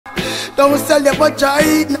don't sell your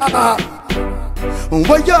vagina.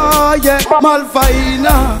 Oh yeah,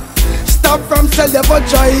 Malvina. Stop from sell your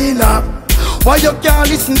vagina. Why you can't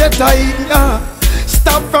listen to Tina?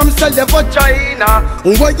 Stop from sell your vagina.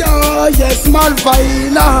 Oh yeah, yes,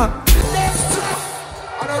 Malvina.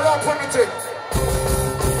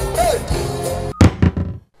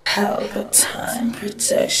 Pelpa time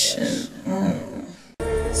protection.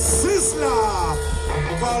 Sizzla,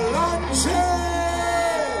 Valanche.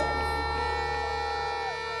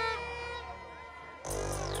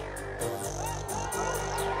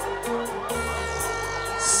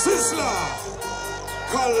 Sizzla,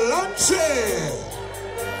 Kalanche.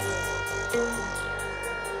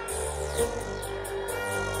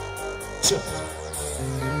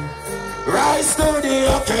 Rise to the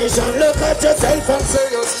occasion, look at yourself and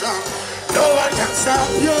say you're strong. No one can stop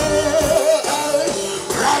you.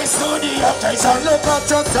 Rise to the occasion, look at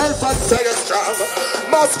yourself and say you're strong.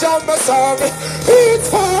 Must jump a song, it's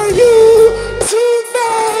for you to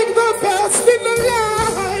make the best in the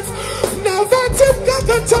life. Now that you've got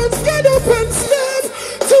the chance, get up and step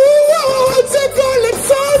towards the goal,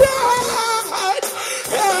 it's alright.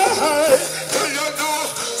 Do you know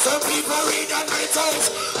some people read and write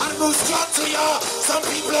and move strong to you? Some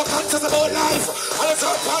people are conscious about life and it's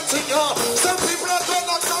all punching you. Some people are going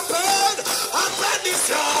on some pain and bend this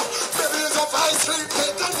year. Maybe it's a ice cream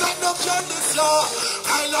cake and then no can this year.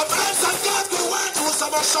 I love friends and God we went through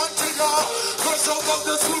some shunting you. Cause out of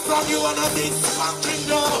the school from you and I need fucking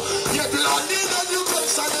you. You're blonding and you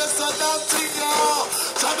question this and that thing you.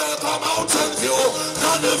 Jamaica Mountain View,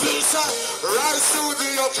 none of it. Rise to the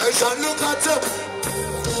occasion, look at you.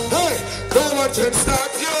 Hey, no one can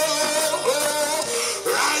stop you.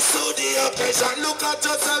 Rise to the occasion, look at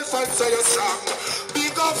yourself and say you're strong.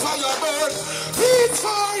 Big up for your bird, it's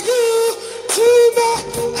for you to know.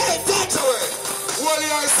 Hey, that's away. Well,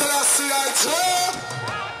 I still see I too.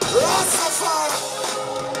 Rastafari,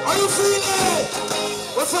 are you feeling?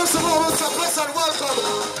 Well, first of all, it's a pleasant welcome.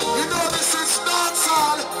 You know this is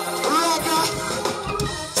dancehall, ragga,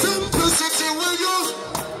 simplicity we use.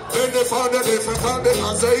 When they found a different kind of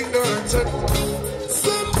hands are ignorant.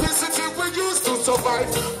 Simplicity we used to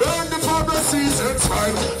survive. Burn the former seasons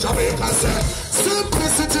fine. Jamaica said,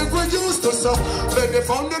 simplicity we used to survive. When they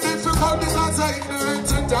found a different kind of hands are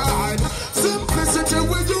ignorant and died. Simplicity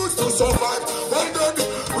we used to survive. When the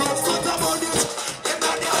road foot about it, in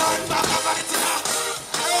the hand back of it.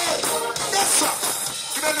 Hey, yes sir.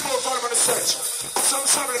 Give me a little more time on the stage. Some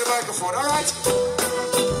shaman in the microphone, alright?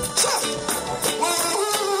 Sure.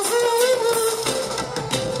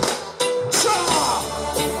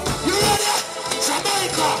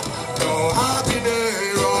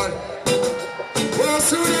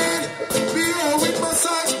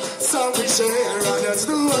 Let's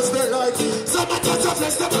do what's they like. Some of us are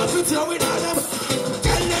blessed up and fit you with all them.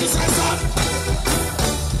 Tell them say some.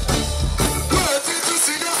 Good thing to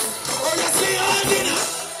see ya. Oh, you see all dinner.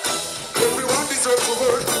 Everyone deserves the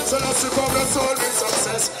word. So let's come, let's all be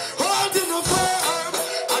success. Hold in the firm.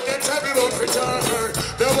 And then tell me about return.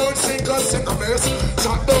 They won't sink us in the mess.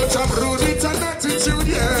 Talk about some rude with an attitude,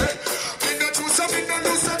 yeah. In the truth, some in the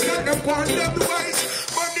loose, and then the point them ways.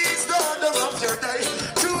 Money is the order of your day.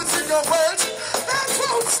 Choosing your words.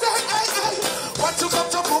 Want to come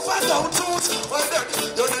to prove I don't choose. Well then,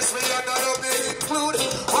 you miss me and none of me include.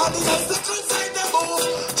 All the nice the inside the move.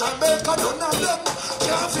 Jamaica, none of them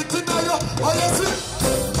can't fit in you. Oh, you see?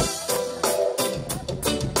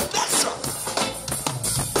 That's right.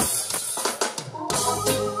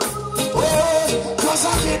 Oh, cause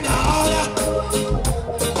I'm in the order.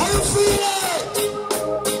 How you feeling?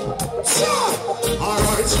 Sure.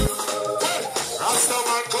 Alright. Hey,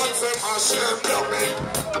 Rastaman confirm Hashem, love me.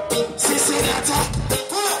 Cincinnati.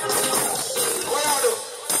 What you do?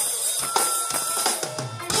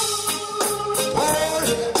 Oh,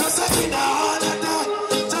 just like in the heart of the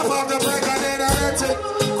top of the break and then I let it.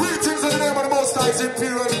 Greetings in the name of the Most High's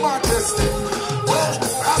Imperial Majesty. Well,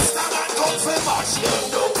 Rastaman come for much, you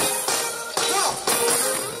know.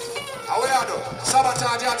 What you do?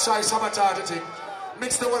 Sabotage your choice, sabotage the thing.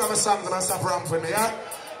 Mix the one of the songs and stop around for me, yeah?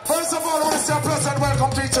 First of all, I want to say a pleasant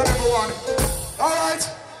welcome to each and every one. Alright?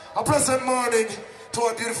 A pleasant morning to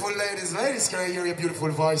our beautiful ladies. Ladies, can I hear your beautiful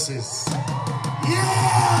voices?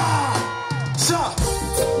 Yeah! Sure!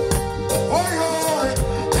 Oi, oi!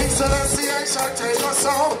 Excellency, I shall take us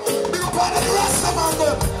home. Big up all of the rest of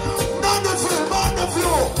them. Man of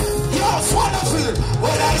you. Yes, wonderful.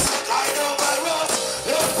 When I say I know my road,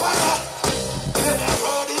 Empire. Then I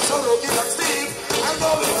rode it to Rocky and Steve. I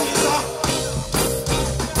know it is a.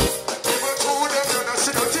 People told them you're not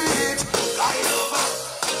see no teeth. I know.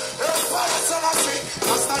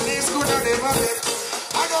 That's the needs good him again.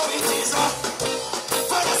 I know it is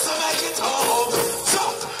but us to make it home. So,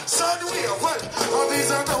 son, we are well. All these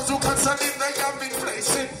are those who constantly they have been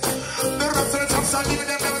placing. The rest of the time, son, even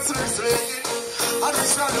them never slaying. And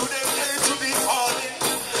it's not who they play to be falling.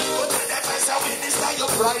 But when that I say win this time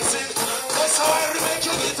you're pricing. That's how I remake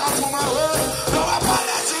you get out to my world. No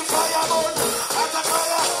apology for your moon. At the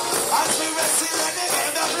fire, as we wrestle in the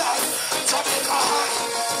end of life. Jamaica high.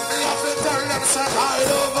 We have to tell them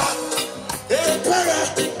survive over. Hey, para.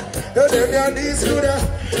 You're there on these luda.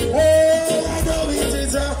 Whoa, I know it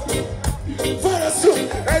is for us too.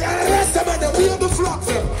 And the rest of them, we have the flock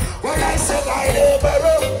them. When I said I never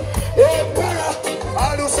hey, para.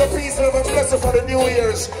 I'll do some peace, love, and blessing for the New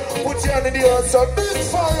Year's. Put you on the earth, so big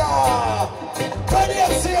fire. Can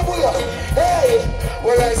you see him here? Hey,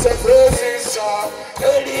 well, I said, praises,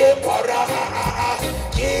 hey, para.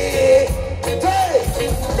 Hey,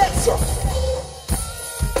 next one.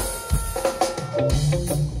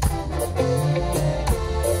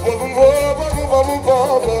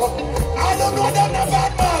 I don't know them the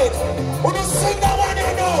bad mind. Who do sing that one,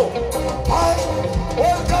 you know?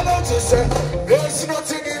 Well, come on to say, there's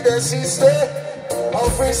nothing in the system. Our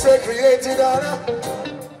face they created on.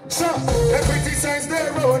 So, they criticize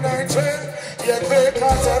their own train. Yet they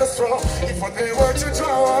can't tell the straw. If what they were to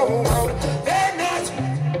draw out, they're not.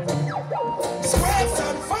 Scribes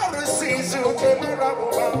and Pharisees who came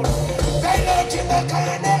around. They look in the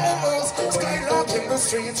corners, skylark in the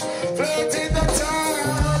streets, float in the town.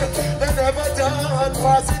 They never done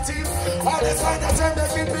positive. All this kind of time they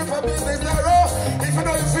keep people business they're off. If you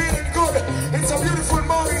know you're feeling good, it's a beautiful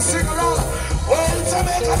morning, sing along. Well,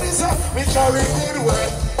 Jamaica is we carry good way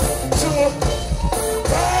to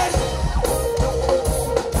bad.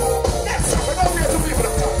 Next up, we're not here to people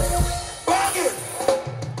that come. Bargain.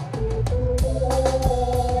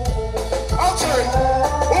 Okay.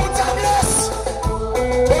 Who timeless?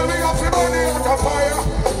 When we got your money out of fire,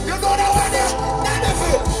 you don't know when you're none of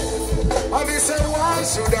it. And they say, why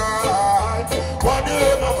should I wonder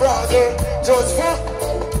my brother just for?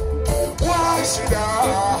 Why should I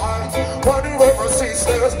wonder my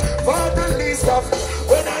sisters for the least of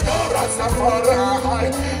when I know that's not for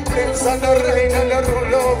right? Lips and the rain and the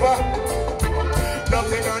roll over.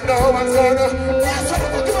 Nothing I know what's gonna. That's what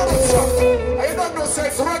I'm doing, son. I don't know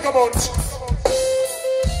sex reggae.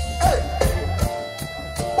 Hey,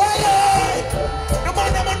 why? The man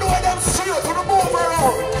never know them straight to the move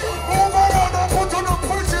around. Move around and put on the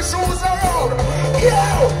pretty shoes around.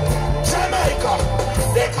 Yo, Jamaica,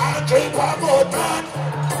 they can't keep a good man.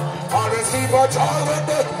 All these people talk when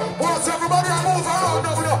they want everybody to move around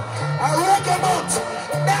over there. I recommend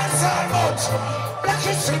dance all much, black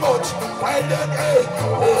history much. While then, hey,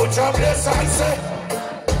 oh, jobless, I say.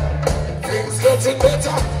 Things getting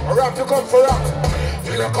better, rap you come for rap.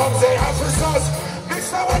 Here comes the officers. Mix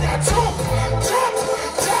that one, you jump, jump,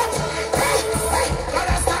 jump. Hey, hey,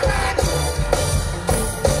 that's the man.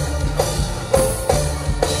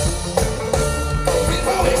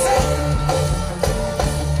 Before we say,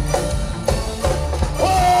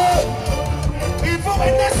 before we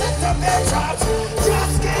set up their traps,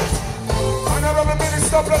 just get. Honorable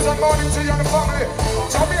Minister, pleasant morning to you and the family.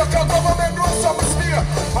 Jamaica government doing something smear.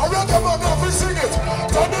 I recommend that we sing it.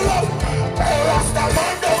 Turn it up. Hey, Rasta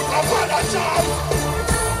man, don't apologize.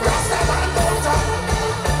 Rasta man, don't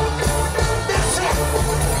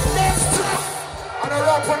next track. And I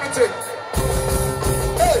rap on the thing.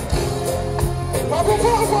 Hey, Papa,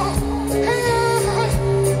 Papa. Hey,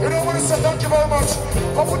 you know what I said? Thank you very much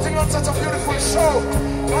for putting on such a beautiful show.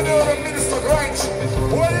 And the other Minister Grange.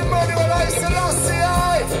 Well, Emmanuel, I still don't see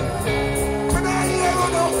I. But I hear you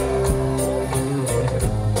know.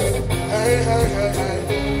 Hey, hey, hey, hey.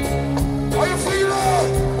 How you feeling?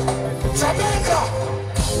 Jamaica!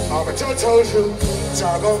 I'm a judge told you,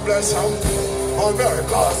 God bless them,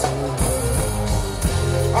 Americans.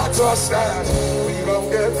 I trust that we gon'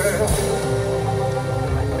 get there.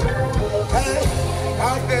 Hey, I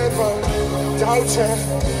never doubt you.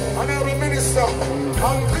 Honorable Minister,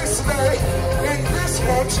 on this day, in this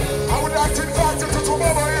month, I would like to invite you to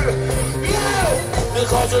Tomorrow Hill. Yeah!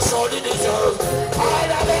 Because you surely deserve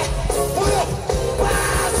all of it. Pull up!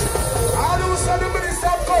 Pass! I do say the Minister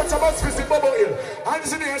of Culture must visit Bubble Hill. And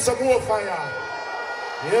see there some more fire.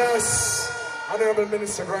 Yes. Honorable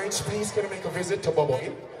Minister Grange, please can you make a visit to Bubble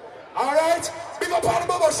Hill? Alright? Big up all the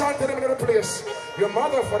Bubble Shant in the place. Your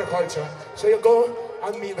mother for the culture. So you go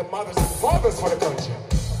and meet the mothers and fathers for the culture.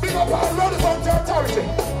 Big up all relevant authority.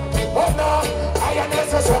 Oh no, I am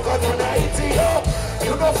necessary tonight.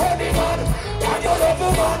 You know funny man, and you love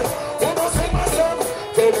the man. Who don't sing my song?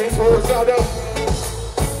 Tell me first,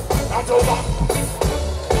 not over.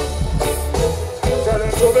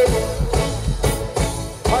 to me.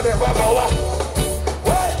 And then we're going.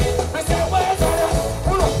 Wait, I say, where's all that?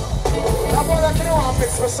 Pull up. I'm going to kill one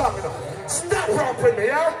mix for song, you know. Stop rapping me,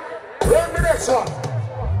 yeah? Run me next one.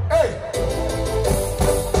 Hey.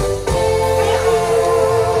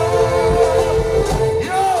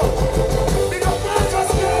 Yo, big up Marcus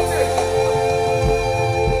Music.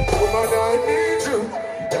 Woman, I need you.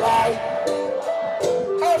 Like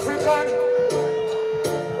African.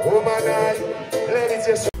 Woman, I let it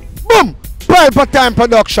just. Boom! Pelpa Time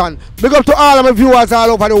Production. Big up to all of my viewers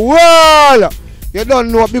all over the world. You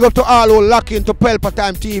don't know. Big up to all who lock into Pelpa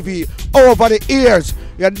Time TV over the years.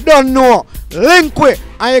 You don't know. Link with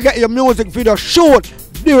and you get your music video shoot,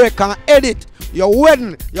 direct and edit. Your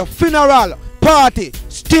wedding, your funeral, party,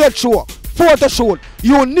 stage show, photo shoot,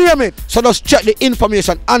 you name it. So just check the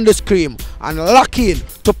information on the screen and lock in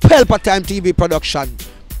to Pelpa Time TV Production.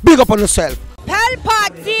 Big up on yourself. Pelpa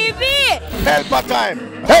TV! Pelpa Time!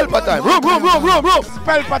 Pelpa Time! Room!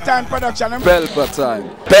 Pelpa Time Production. Pelpa Time.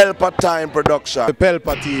 Pelpa Time Production.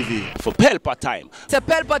 Pelpa TV. For Pelpa Time. It's a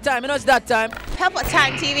Pelpa Time, you know it's that time. Pelpa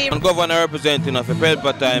Time TV. I'm governor representing of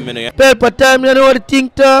Pelpa Time, you know. Pelpa Time, you know what the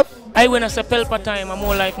thing tough? I when I say Pelpa Time, I'm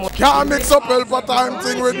more like more. Can't mix up Pelpa Time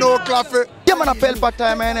thing with no coffee. Yeah, man, a Pelpa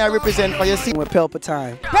Time, and I represent for you. See, with Pelpa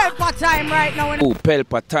Time. Pelpa Time right now. Oh,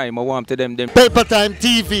 Pelpa Time, I want to them. Pelpa Time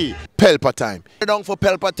TV. Pelpa Time. You're down for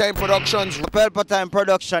Pelpa Time Productions. Pelpa Time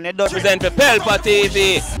Production. It does Present for Pelpa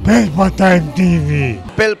TV. Pelpa Time TV.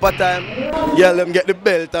 Pelpa Time. Yeah, let them get the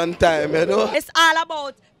belt on time, you know. It's all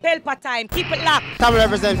about Pelpa Time. Keep it locked. Time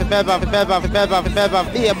represent for Pelpa,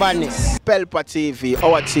 the badness. Pelpa TV,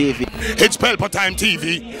 our TV. It's Pelpa Time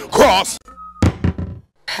TV. Cross.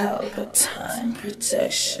 Pelpa Time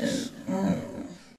Protection.